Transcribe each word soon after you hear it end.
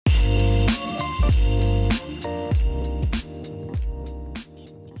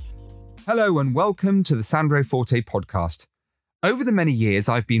Hello and welcome to the Sandro Forte podcast. Over the many years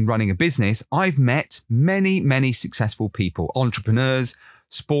I've been running a business, I've met many successful people, entrepreneurs,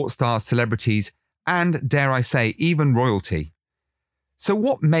 sports stars, celebrities, and dare I say, even royalty. So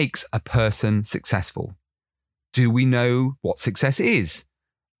what makes a person successful? Do we know what success is?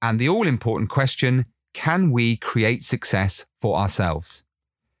 And the all-important question, can we create success for ourselves?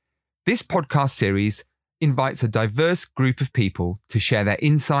 This podcast series invites a diverse group of people to share their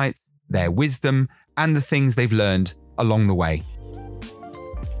insights, their wisdom, and the things they've learned along the way.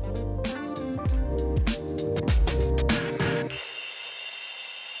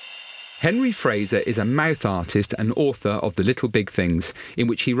 Henry Fraser is a mouth artist and author of The Little Big Things, in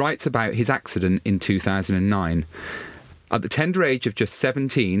which he writes about his accident in 2009. At the tender age of just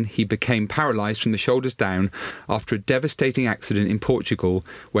 17, he became paralysed from the shoulders down after a devastating accident in Portugal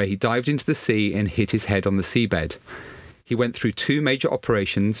where he dived into the sea and hit his head on the seabed. He went through 2 major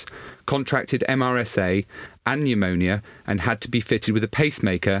operations, contracted MRSA and pneumonia, and had to be fitted with a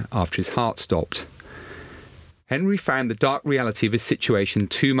pacemaker after his heart stopped. Henry found the dark reality of his situation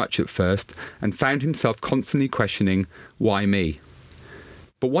too much at first and found himself constantly questioning, why me?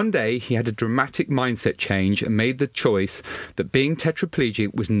 But one day he had a dramatic mindset change and made the choice that being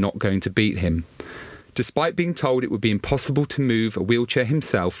tetraplegic was not going to beat him. Despite being told it would be impossible to move a wheelchair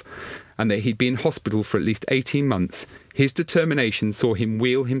himself and that he'd be in hospital for at least 18 months, his determination saw him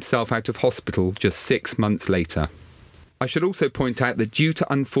wheel himself out of hospital just 6 months later. I should also point out that due to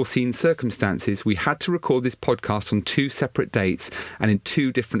unforeseen circumstances, we had to record this podcast on 2 separate dates and in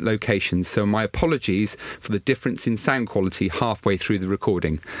 2 different locations, so my apologies for the difference in sound quality halfway through the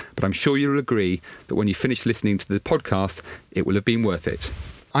recording, but I'm sure you'll agree that when you finish listening to the podcast, it will have been worth it.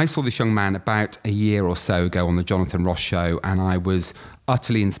 I saw this young man about a year or so ago on the Jonathan Ross show, and I was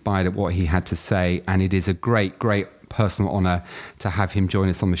utterly inspired at what he had to say, and it is a great personal honour to have him join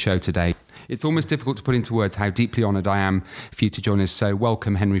us on the show today. It's almost difficult to put into words how deeply honoured I am for you to join us. So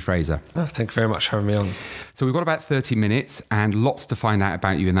welcome, Henry Fraser. Oh, thank you very much for having me on. So we've got about 30 minutes and lots to find out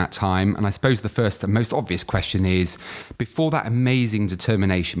about you in that time. And I suppose the first and most obvious question is, before that amazing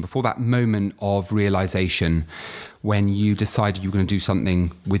determination, before that moment of realisation, when you decided you were going to do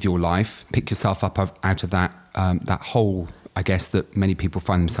something with your life, pick yourself up out of that hole, I guess, that many people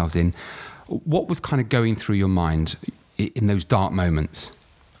find themselves in, what was kind of going through your mind in those dark moments?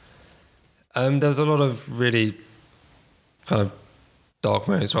 There was a lot of really kind of dark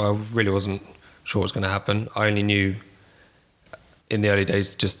moments where I really wasn't sure what was going to happen. I only knew in the early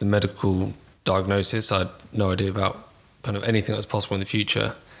days just the medical diagnosis. I had no idea about kind of anything that was possible in the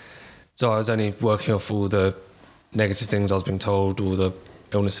future. So I was only working off all the negative things I was being told, all the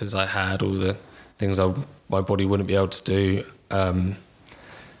illnesses I had, all the things my body wouldn't be able to do.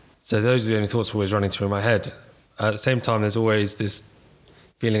 So those are the only thoughts always running through my head. At the same time, there's always this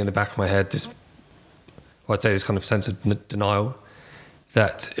feeling in the back of my head, I'd say this kind of sense of denial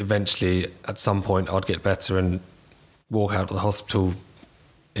that eventually at some point I'd get better and walk out of the hospital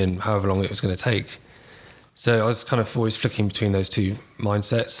in however long it was going to take. So I was kind of always flicking between those 2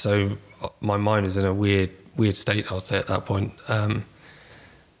 mindsets. So my mind was in a weird state, I would say, at that point.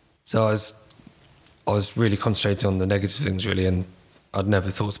 So I was really concentrating on the negative things, really, and I'd never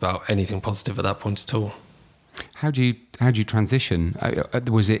thought about anything positive at that point at all. How do you transition?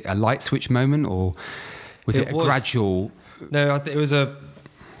 Was it a light switch moment, or was it a gradual? No, it was a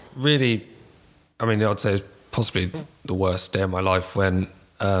really, I'd say it was possibly the worst day of my life when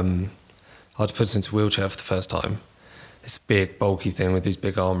I had to put it into a wheelchair for the first time. This big, bulky thing with these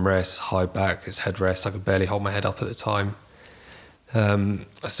big armrests, high back, this headrest. I could barely hold my head up at the time.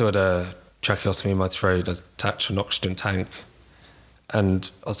 I still had a tracheotomy in my throat, attached to an oxygen tank.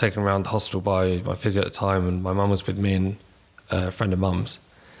 And I was taken around the hospital by my physio at the time, and my mum was with me and a friend of mum's.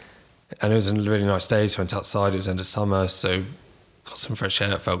 And it was a really nice day, so I went outside. It was end of summer, so got some fresh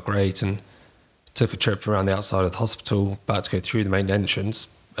air. It felt great, and took a trip around the outside of the hospital, about to go through the main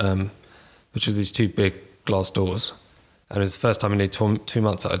entrance, which was these 2 big glass doors. And it was the first time in 2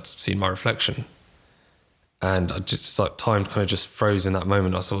 months that I'd seen my reflection. And I just, time kind of just froze in that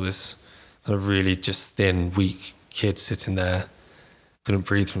moment. I saw this kind of really just thin, weak kid sitting there. Couldn't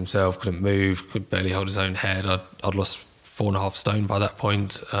breathe for himself, couldn't move, could barely hold his own head. I'd lost 4.5 stone by that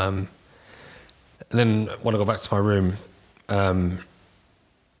point. And then when I got back to my room,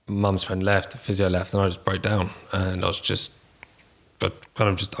 mum's friend left, the physio left, and I just broke down. And I was just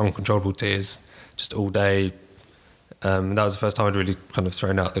uncontrollable tears, just all day. That was the first time I'd really kind of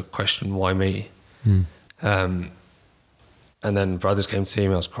thrown out the question, why me? And then brothers came to see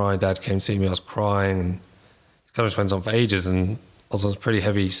me, I was crying. Dad came to see me, I was crying. And it kind of just went on for ages. And I was on pretty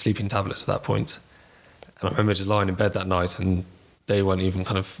heavy sleeping tablets at that point. And I remember just lying in bed that night and they weren't even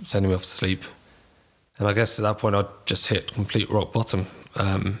kind of sending me off to sleep. And I guess at that point I'd just hit complete rock bottom.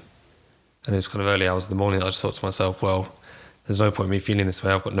 And it was kind of early hours of the morning that I just thought to myself, well, there's no point in me feeling this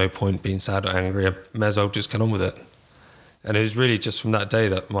way. I've got no point being sad or angry. I may as well just get on with it. And it was really just from that day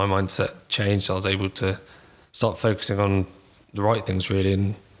that my mindset changed. I was able to start focusing on the right things really,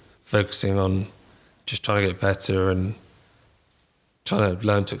 and focusing on just trying to get better and trying to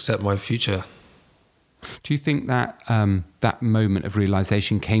learn to accept my future. Do you think that that moment of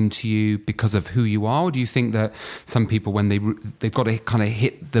realization came to you because of who you are, or do you think that some people, when they've got to kind of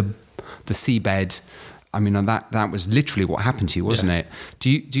hit the seabed, I mean, and that was literally what happened to you, wasn't it? Do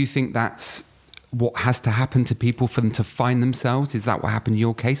you think that's what has to happen to people for them to find themselves? Is that what happened in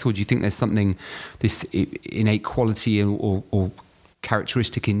your case, or do you think there's something, this innate quality or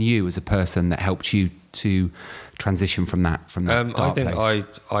characteristic in you as a person that helped you to transition from that dark I think place?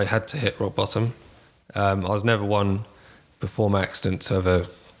 I had to hit rock bottom. I was never one before my accident to ever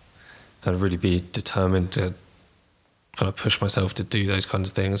kind of really be determined to kind of push myself to do those kinds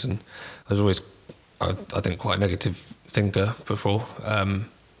of things. And I was always, I think, quite a negative thinker before. I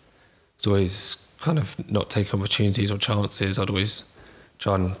was always kind of not taking opportunities or chances. I'd always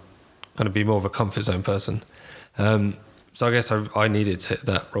try and kind of be more of a comfort zone person. So I guess I needed to hit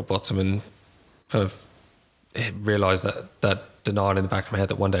that rock bottom and kind of realise that denial in the back of my head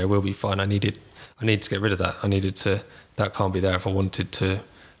that one day I will be fine. I need to get rid of that. That can't be there if I wanted to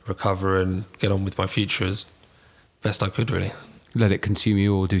recover and get on with my future as best I could, really. Let it consume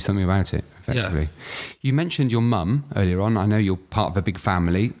you or do something about it, effectively. Yeah. You mentioned your mum earlier on. I know you're part of a big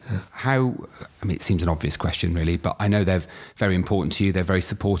family. Yeah. It seems an obvious question, really, but I know they're very important to you. They're very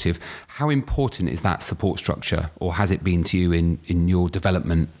supportive. How important is that support structure, or has it been to you in your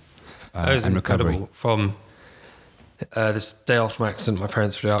development and recovery? Incredible. From this day after my accident, my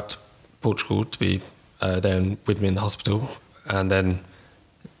parents flew out to Portugal to be there with me in the hospital, and then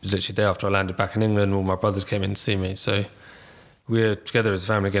literally the day after I landed back in England, all my brothers came in to see me. So we were together as a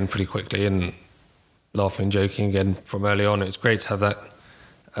family again pretty quickly, and laughing and joking again from early on. It was great to have that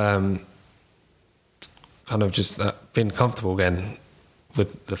kind of just that being comfortable again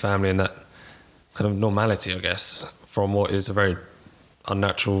with the family and that kind of normality, I guess, from what is a very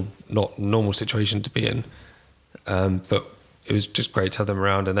unnatural, not normal situation to be in. But it was just great to have them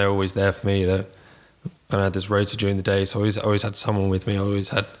around, and they're always there for me. They kind of had this rota during the day, so I always had someone with me. I always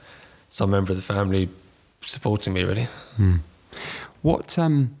had some member of the family supporting me, really.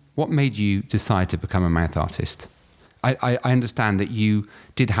 What made you decide to become a mouth artist? I understand that you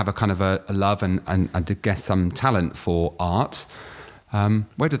did have a kind of a love and I guess some talent for art.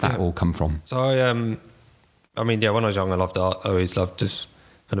 Where did that all come from? So when I was young, I loved art. I always loved just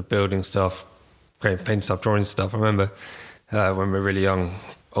kind of building stuff, painting stuff, drawing stuff. I remember when we were really young,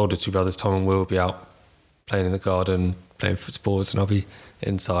 older two brothers, Tom and Will, would be out playing in the garden, playing footballs, and I'll be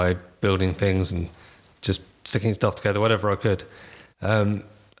inside building things and just sticking stuff together, whatever I could. And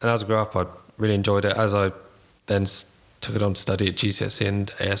as I grew up, I really enjoyed it. As I then took it on to study at GCSE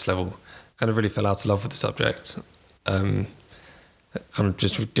and AS level, kind of really fell out of love with the subject. Kind of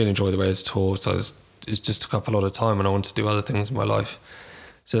just didn't enjoy the way it was taught. So it just took up a lot of time, and I wanted to do other things in my life.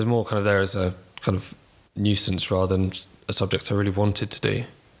 So it was more kind of there as a kind of nuisance rather than a subject I really wanted to do.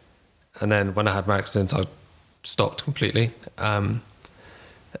 And then when I had my accident, I stopped completely. And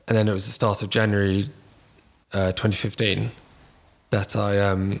then it was the start of January 2015 that I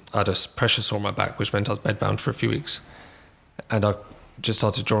had a pressure sore on my back, which meant I was bedbound for a few weeks. And I just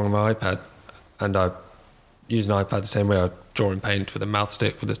started drawing on my iPad. And I use an iPad the same way I draw in paint, with a mouth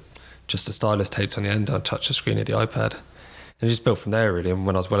stick with just a stylus taped on the end. I touch the screen of the iPad. And it just built from there, really. And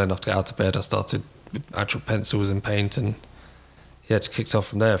when I was well enough to get out of bed, I started with actual pencils and paint. And yeah, it kicked off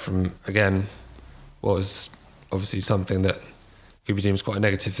from there, from, again, what was obviously something that could be deemed as quite a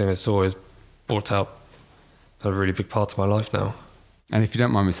negative thing I saw, is brought out a really big part of my life now. And if you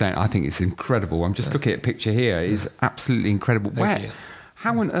don't mind me saying, I think it's incredible. I'm just looking at a picture here. It's absolutely incredible. Thank you.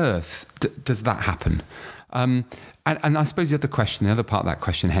 How on earth does that happen? And I suppose the other part of that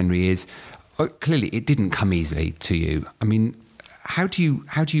question, Henry, is clearly it didn't come easily to you. I mean, how do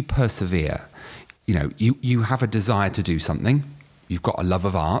you persevere? You know, you have a desire to do something. You've got a love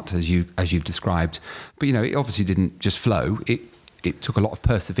of art, as you've described, but you know, it obviously didn't just flow. It took a lot of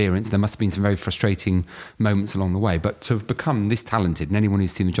perseverance. There must have been some very frustrating moments along the way. But to have become this talented, and anyone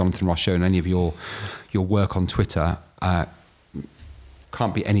who's seen the Jonathan Ross Show and any of your work on Twitter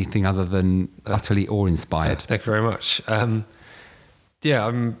can't be anything other than utterly awe-inspired. Thank you very much. I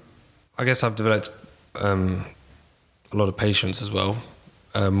guess I've developed a lot of patience as well.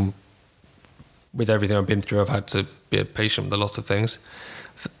 With everything I've been through, I've had to be patient with a lot of things.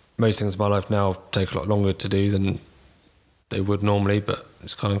 Most things in my life now take a lot longer to do than they would normally, but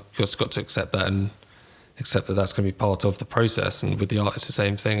it's kind of just got to accept that and accept that that's going to be part of the process. And with the art, it's the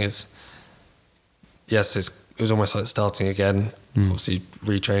same thing. Yes, it was almost like starting again, obviously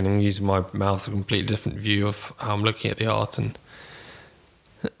retraining, using my mouth, a completely different view of how I'm looking at the art. And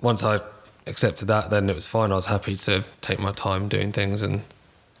once I accepted that, then it was fine. I was happy to take my time doing things, and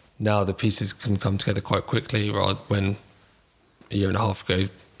now the pieces can come together quite quickly, rather when a year and a half ago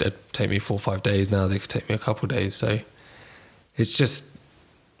they'd take me 4 or 5 days. Now they could take me a couple of days. So it's just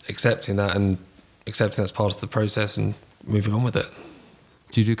accepting that and accepting that's part of the process and moving on with it.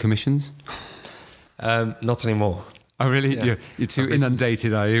 Do you do commissions? Not anymore. Oh, really? Yeah. You're too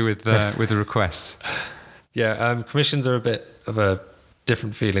inundated, are you, with the requests? Yeah, commissions are a bit of a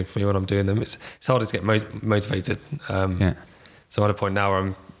different feeling for me when I'm doing them. It's harder to get motivated. So at a point now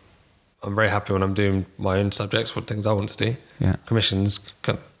where I'm very happy when I'm doing my own subjects, what things I want to do. Yeah. Commissions,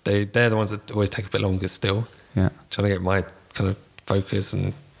 they're the ones that always take a bit longer still. Yeah. Trying to get my kind of focus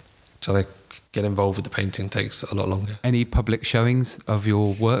and trying to get involved with the painting takes a lot longer. Any public showings of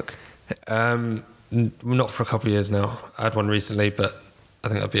your work? Not for a couple of years now. I had one recently, but I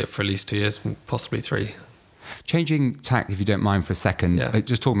think I'll be it for at least 2 years, possibly 3. Changing tack, if you don't mind, for a second,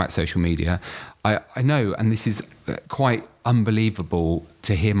 just talking about social media, I know, and this is quite unbelievable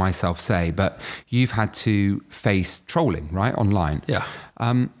to hear myself say, but you've had to face trolling, right, online? Yeah.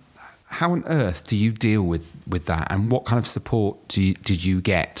 How on earth do you deal with that, and what kind of support did you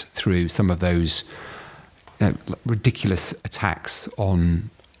get through some of those ridiculous attacks on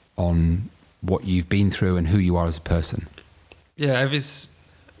what you've been through and who you are as a person? Yeah,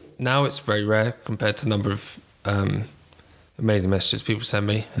 now it's very rare compared to the number of amazing messages people send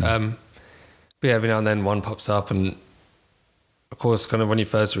me. But yeah, every now and then one pops up, and of course, kind of when you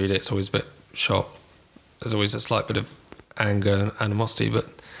first read it, it's always a bit shocked. There's always a slight bit of anger and animosity, but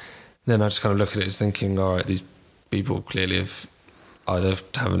then I just kind of look at it as thinking, all right, these people clearly have either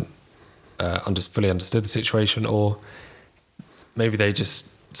haven't fully understood the situation, or maybe they just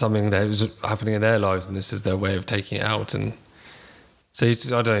something that was happening in their lives and this is their way of taking it out. And so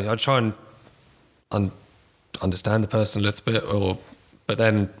I don't know, I try and understand the person a little bit, but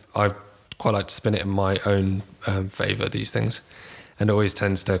then I quite like to spin it in my own favour, these things, and it always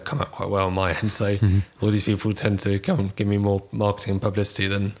tends to come out quite well on my end. So all these people tend to come and give me more marketing and publicity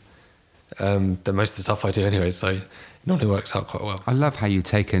than most of the stuff I do anyway, so it normally works out quite well. I love how you've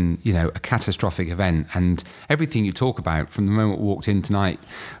taken, a catastrophic event and everything you talk about from the moment we walked in tonight.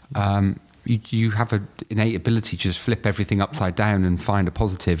 You have an innate ability to just flip everything upside down and find a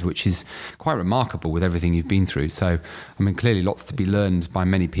positive, which is quite remarkable with everything you've been through. So, I mean, clearly lots to be learned by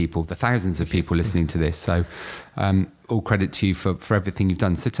many people, the thousands of people listening to this. So, all credit to you for everything you've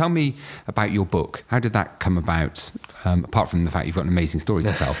done. So tell me about your book. How did that come about, apart from the fact you've got an amazing story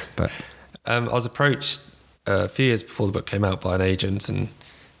to tell? But I was approached a few years before the book came out by an agent, and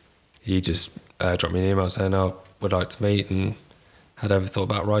he just dropped me an email saying, "I would like to meet," and had ever thought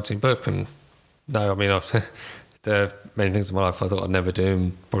about writing a book. And no, I mean, there are many things in my life I thought I'd never do,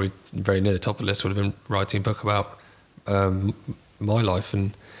 and probably very near the top of the list would have been writing a book about my life.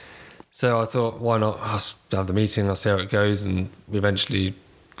 And so I thought, why not? I'll have the meeting, I'll see how it goes. And we eventually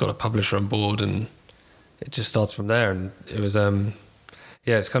got a publisher on board, and it just starts from there. And it was,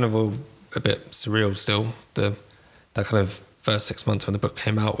 it's kind of all a bit surreal still. That kind of first 6 months when the book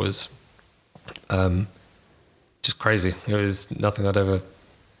came out was just crazy. It was nothing I'd ever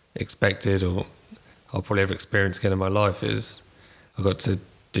expected or I'll probably ever experience again in my life. I got to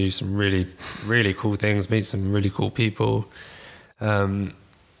do some really, really cool things, meet some really cool people. And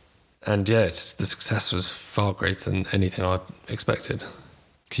yeah, the success was far greater than anything I expected.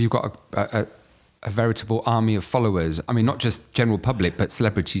 Because you've got a veritable army of followers. I mean, not just general public, but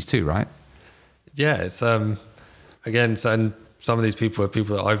celebrities too, right? Yeah, it's again, and some of these people are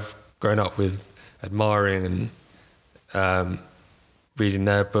people that I've grown up with, admiring and reading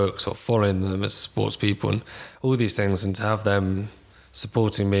their books or following them as sports people and all these things, and to have them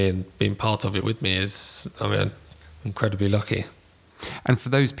supporting me and being part of it with me I'm incredibly lucky. And for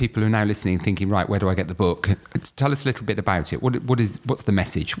those people who are now listening, thinking, right, where do I get the book? Tell us a little bit about it. What's the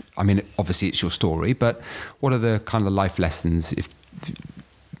message? I mean, obviously it's your story, but what are the kind of life lessons?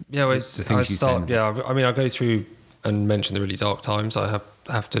 I go through and mention the really dark times. I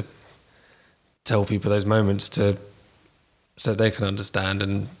have to tell people those moments so they can understand,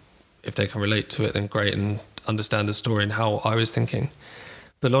 and if they can relate to it, then great, and understand the story and how I was thinking.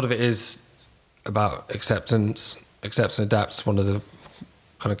 But a lot of it is about acceptance. Accept and adapt. One of the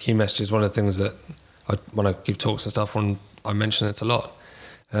kind of key messages. One of the things that when I give talks and stuff, I mention it a lot,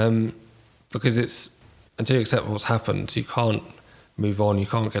 because it's until you accept what's happened, you can't move on. You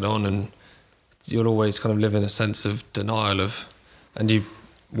can't get on and you'll always kind of live in a sense of denial and you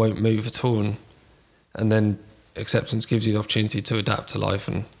won't move at all. And then acceptance gives you the opportunity to adapt to life.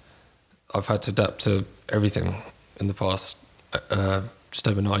 And I've had to adapt to everything in the past just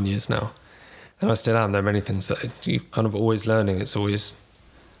over 9 years now. And I still am. There are many things that you're kind of always learning. It's always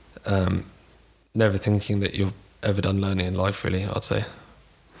never thinking that you're ever done learning in life, really, I'd say.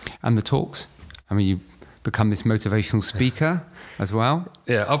 And the talks? I mean, you become this motivational speaker as well?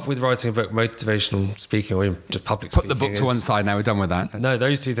 Yeah, up with writing a book, motivational speaking, or just public speaking. Put the book to one side now, we're done with that. No,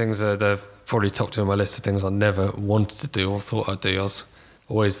 those two things are probably top two on my list of things I never wanted to do or thought I'd do. I was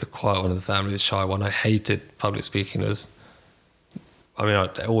always the quiet one of the family, the shy one. I hated public speaking.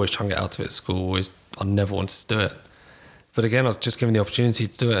 I'd always try and get out of it at school. I never wanted to do it. But again, I was just given the opportunity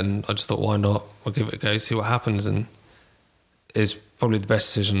to do it, and I just thought, why not? I'll give it a go, see what happens. And it's probably the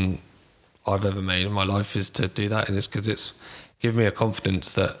best decision I've ever made in my life is to do that. And it's because it's given me a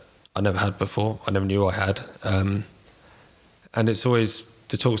confidence that I never had before. I never knew I had. And it's always,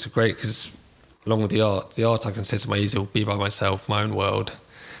 the talks are great because along with the art I can sit at my easel, be by myself, my own world.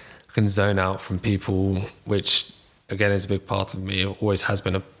 I can zone out from people, which again is a big part of me, always has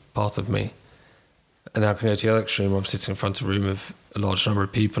been a part of me. And then I can go to the other extreme where I'm sitting in front of a room of a large number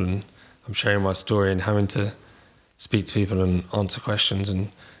of people and I'm sharing my story and having to speak to people and answer questions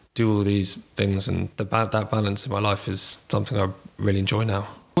and do all these things. And that balance in my life is something I really enjoy now.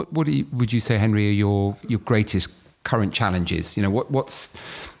 What would you say, Henry, are your greatest current challenges? You know, what's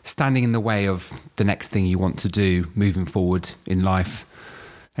standing in the way of the next thing you want to do moving forward in life?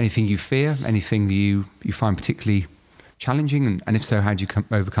 Anything you fear? Anything you find particularly challenging? And if so, how do you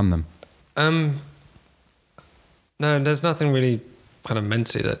overcome them? No, there's nothing really kind of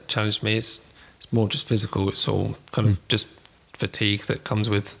mentally that challenged me. It's more just physical. It's all kind of just fatigue that comes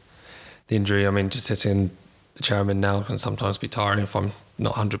with the injury. I mean, just sitting in the chair I'm in now can sometimes be tiring if I'm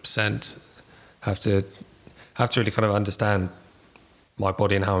not 100%. Have to really kind of understand my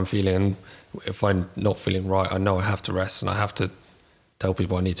body and how I'm feeling. And if I'm not feeling right, I know I have to rest and I have to tell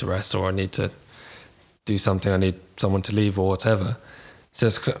people I need to rest or I need to do something. I need someone to leave or whatever. So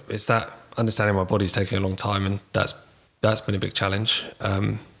it's that understanding my body's taking a long time, and that's been a big challenge.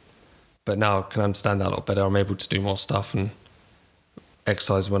 But now I can understand that a lot better. I'm able to do more stuff and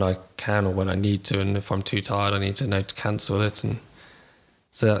exercise when I can or when I need to. And if I'm too tired, I need to know to cancel it. And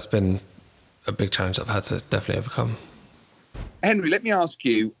so that's been a big challenge I've had to definitely overcome. Henry, let me ask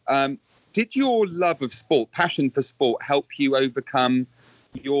you, did your love of sport, passion for sport, help you overcome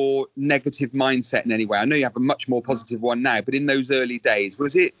your negative mindset in any way? I know you have a much more positive one now, but in those early days,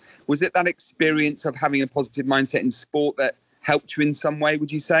 was it that experience of having a positive mindset in sport that helped you in some way,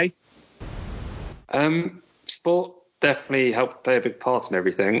 would you say? Sport definitely helped play a big part in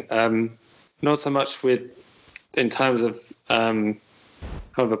everything. Not so much in terms of kind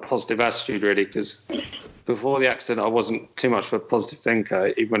of a positive attitude, really, because before the accident, I wasn't too much of a positive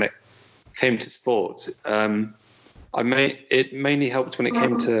thinker, even when it came to sport. It mainly helped when it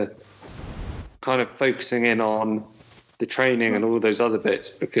came to kind of focusing in on the training and all those other bits,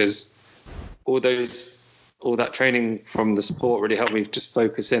 because all that training from the sport really helped me just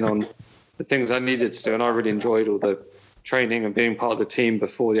focus in on the things I needed to do. And I really enjoyed all the training and being part of the team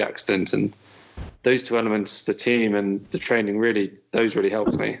before the accident. And those two elements, the team and the training, those really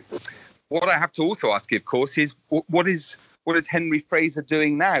helped me. What I have to also ask you, of course, is what is Henry Fraser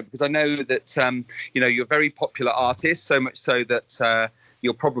doing now? Because I know that you're a very popular artist, so much so that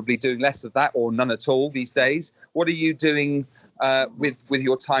you're probably doing less of that or none at all these days. What are you doing with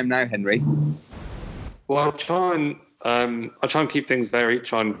your time now, Henry? Well, I try and keep things varied,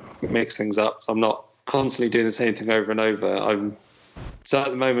 try and mix things up, so I'm not constantly doing the same thing over and over. So at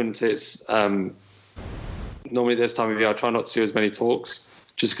the moment, it's normally this time of year I try not to do as many talks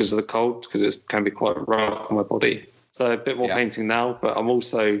just because of the cold, because it can be quite rough on my body. So a bit more painting now, but I'm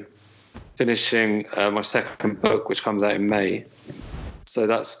also finishing my second book, which comes out in May. So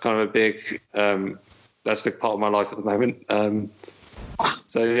that's kind of a big part of my life at the moment.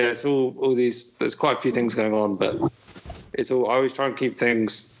 So yeah, it's all these. There's quite a few things going on, but it's all. I always try and keep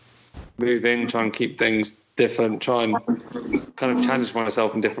things moving, try and keep things different, try and kind of challenge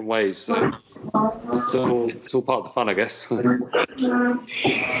myself in different ways. So it's all part of the fun, I guess.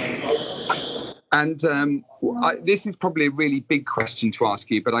 And this is probably a really big question to ask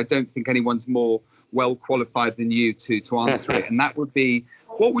you, but I don't think anyone's more well qualified than you to answer it. And that would be,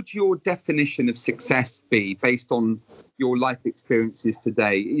 what would your definition of success be based on your life experiences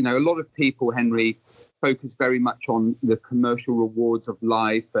today? You know, a lot of people, Henry, focus very much on the commercial rewards of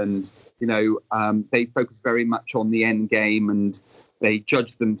life, and they focus very much on the end game and they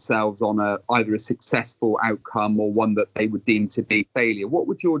judge themselves on either a successful outcome or one that they would deem to be failure. What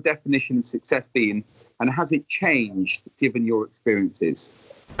would your definition of success be, and has it changed given your experiences?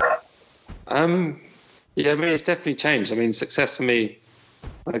 Yeah, I mean, it's definitely changed. I mean, success for me,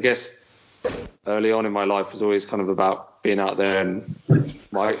 I guess, early on in my life was always kind of about being out there, and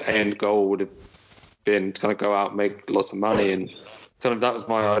my end goal would have been to kind of go out and make lots of money, and kind of that was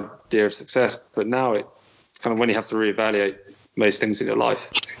my idea of success. But now it's kind of when you have to reevaluate most things in your life.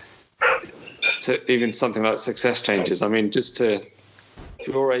 So even something like success changes. I mean, if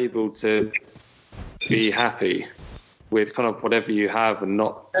you're able to be happy with kind of whatever you have and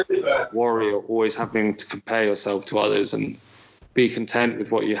not worry or always having to compare yourself to others, and be content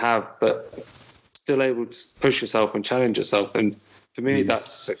with what you have, but still able to push yourself and challenge yourself. And for me, that's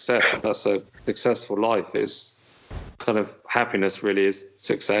success. That's a successful life. Is kind of happiness really is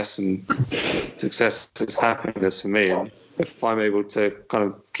success, and success is happiness for me. And if I'm able to kind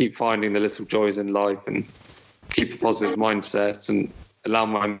of keep finding the little joys in life and keep a positive mindset and allow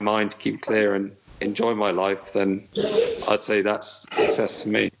my mind to keep clear and enjoy my life, then I'd say that's success to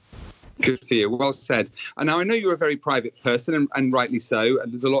me. Good for you. Well said. And now I know you're a very private person, and rightly so.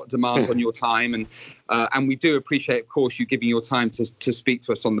 And there's a lot of demands on your time, and we do appreciate, of course, you giving your time to speak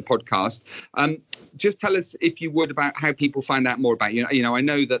to us on the podcast. Just tell us, if you would, about how people find out more about you. You know, I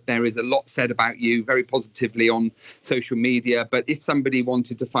know that there is a lot said about you very positively on social media, but if somebody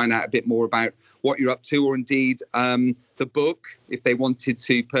wanted to find out a bit more about what you're up to, or indeed the book, if they wanted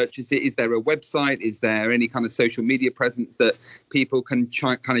to purchase it, is there a website? Is there any kind of social media presence that people can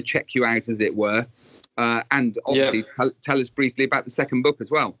kind of check you out, as it were? And obviously, tell us briefly about the second book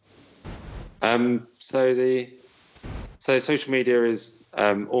as well. So social media is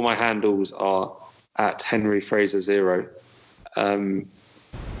all my handles are at Henry Fraser 0. And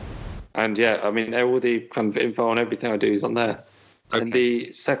yeah, I mean, all the kind of info on everything I do is on there. Okay. And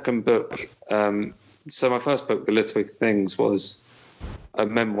the second book, so my first book, The Little Big Things, was a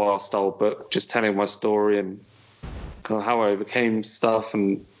memoir style book, just telling my story and kind of how I overcame stuff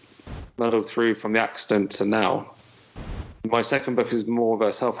and muddled through from the accident to now. My second book is more of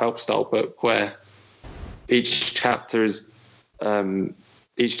a self-help style book, where each chapter is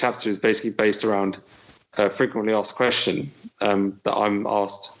basically based around a frequently asked question that I'm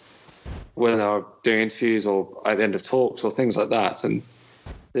asked when I'm doing interviews or at the end of talks or things like that. And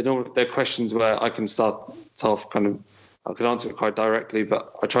they're questions where I can start off I could answer it quite directly,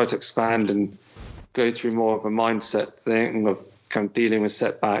 but I try to expand and go through more of a mindset thing of kind of dealing with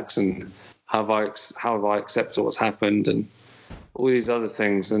setbacks and how have I accepted what's happened and all these other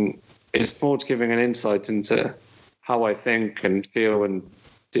things. And it's more to giving an insight into how I think and feel and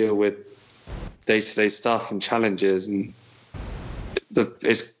deal with day-to-day stuff and challenges. And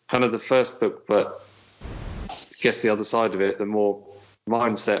it's kind of the first book, but I guess the other side of it, the more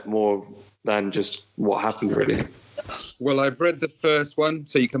mindset, more than just what happened, really. Well, I've read the first one,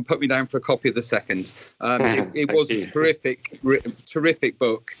 so you can put me down for a copy of the second. It was a terrific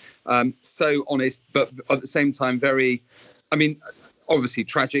book. So honest, but at the same time, very, I mean, obviously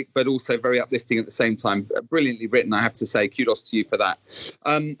tragic, but also very uplifting at the same time. Brilliantly written, I have to say. Kudos to you for that.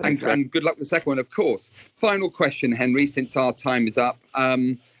 And good luck with the second one, of course. Final question, Henry, since our time is up.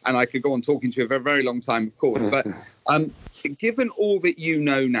 And I could go on talking to you for a very long time, of course. But given all that you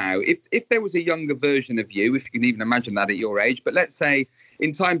know now, if there was a younger version of you, if you can even imagine that at your age, but let's say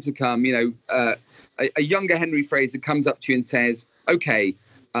in time to come, you know, a younger Henry Fraser comes up to you and says, okay,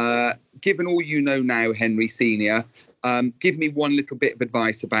 given all you know now, Henry Senior, give me one little bit of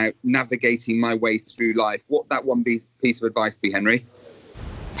advice about navigating my way through life. What that one piece of advice be, Henry?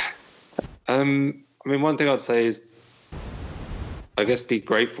 I mean, one thing I'd say is, I guess, be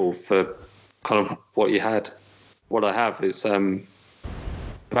grateful for kind of what you had. What I have is,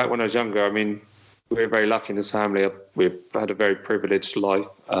 back when I was younger, I mean, we were very lucky in this family. We had a very privileged life.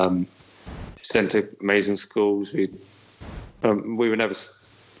 Sent to amazing schools. We were never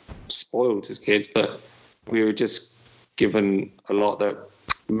spoiled as kids, but we were just given a lot that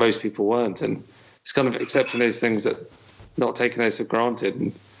most people weren't. And it's kind of accepting those things, that not taking those for granted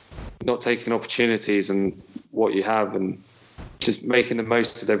and not taking opportunities and what you have, and just making the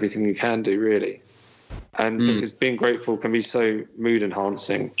most of everything you can do, really. And because being grateful can be so mood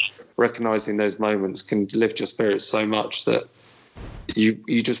enhancing, recognizing those moments can lift your spirits so much that you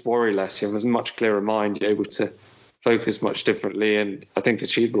just worry less. You have a much clearer mind. You're able to focus much differently, and I think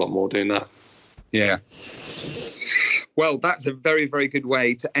achieve a lot more doing that. Yeah. Well, that's a very, very good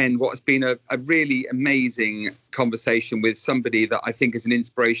way to end what has been a really amazing conversation with somebody that I think is an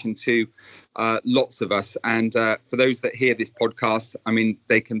inspiration to lots of us. And for those that hear this podcast, I mean,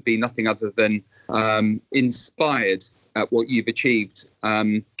 they can be nothing other than inspired what you've achieved,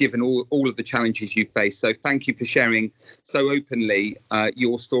 given all of the challenges you faced. So thank you for sharing so openly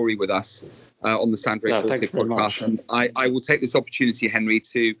your story with us on the Sandro Forte podcast. And I will take this opportunity, Henry,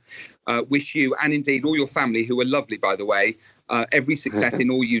 to wish you, and indeed all your family, who are lovely, by the way, every success in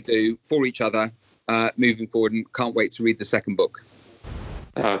all you do for each other moving forward, and can't wait to read the second book.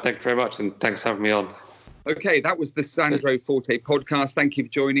 Thank you very much, and thanks for having me on. Okay, that was the Sandro Forte podcast. Thank you for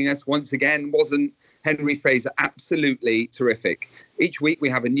joining us. Once again, wasn't Henry Fraser absolutely terrific? Each week we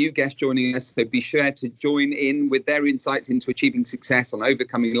have a new guest joining us, so be sure to join in with their insights into achieving success on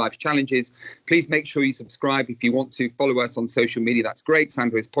overcoming life challenges. Please make sure you subscribe. If you want to follow us on social media, that's great.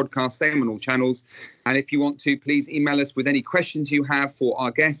 Sandro's podcast, same on all channels. And if you want to, please email us with any questions you have for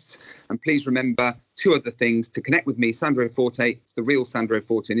our guests. And please remember 2 other things: to connect with me, Sandro Forte. It's the real Sandro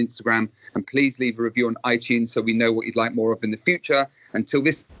Forte on Instagram. And please leave a review on iTunes so we know what you'd like more of in the future. Until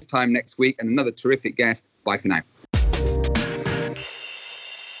this time next week and another terrific guest, bye for now.